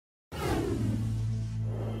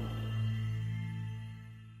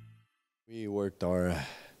We worked our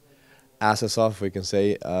asses off, we can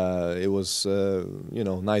say. It was,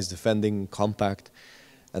 nice defending, compact,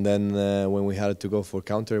 and then when we had to go for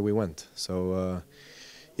counter, we went. So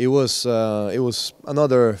it was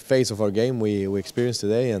another phase of our game we experienced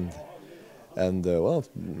today, and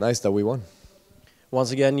nice that we won.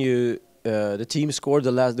 Once again, the team scored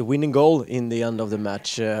the winning goal in the end of the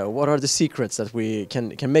match. What are the secrets that we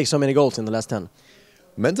can make so many goals in the last 10?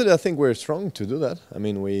 Mentally, I think we're strong to do that. I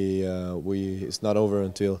mean, it's not over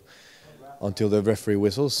until the referee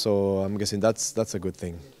whistles. So I'm guessing that's a good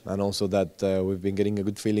thing, and also that we've been getting a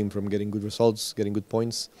good feeling from getting good results, getting good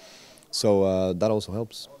points. So that also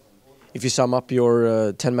helps. If you sum up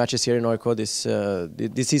your 10 matches here in AIK this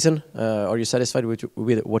season, are you satisfied with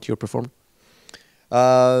what you performed?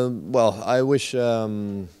 Well, I wish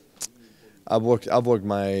I've worked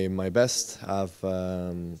my best.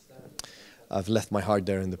 I've left my heart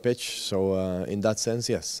there in the pitch. So in that sense,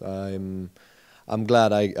 yes, I'm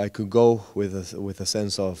glad I could go with a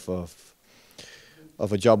sense of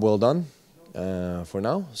a job well done for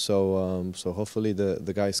now. So hopefully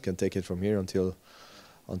the guys can take it from here until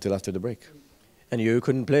after the break. And you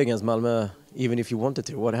couldn't play against Malmö even if you wanted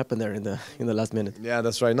to. What happened there in the last minute? Yeah,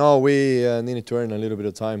 that's right. No, we needed to earn a little bit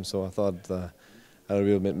of time, so I thought a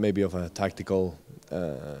little bit maybe of a tactical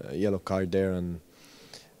yellow card there, and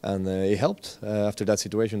it helped. After that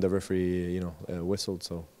situation, the referee, whistled,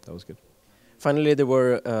 so that was good. Finally, there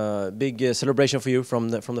were a big celebration for you from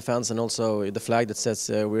the fans, and also the flag that says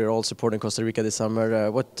we're all supporting Costa Rica this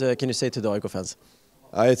summer. What can you say to the AIK fans?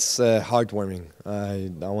 It's heartwarming. I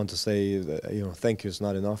want to say that, thank you is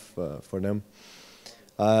not enough for them.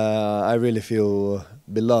 I really feel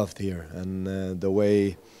beloved here, and the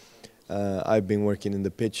way I've been working in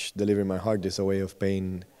the pitch, delivering my heart, is a way of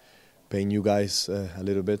paying you guys a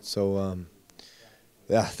little bit. So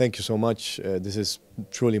yeah, thank you so much. This is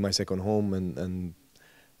truly my second home, and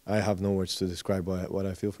I have no words to describe what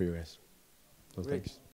I feel for you guys. So thanks.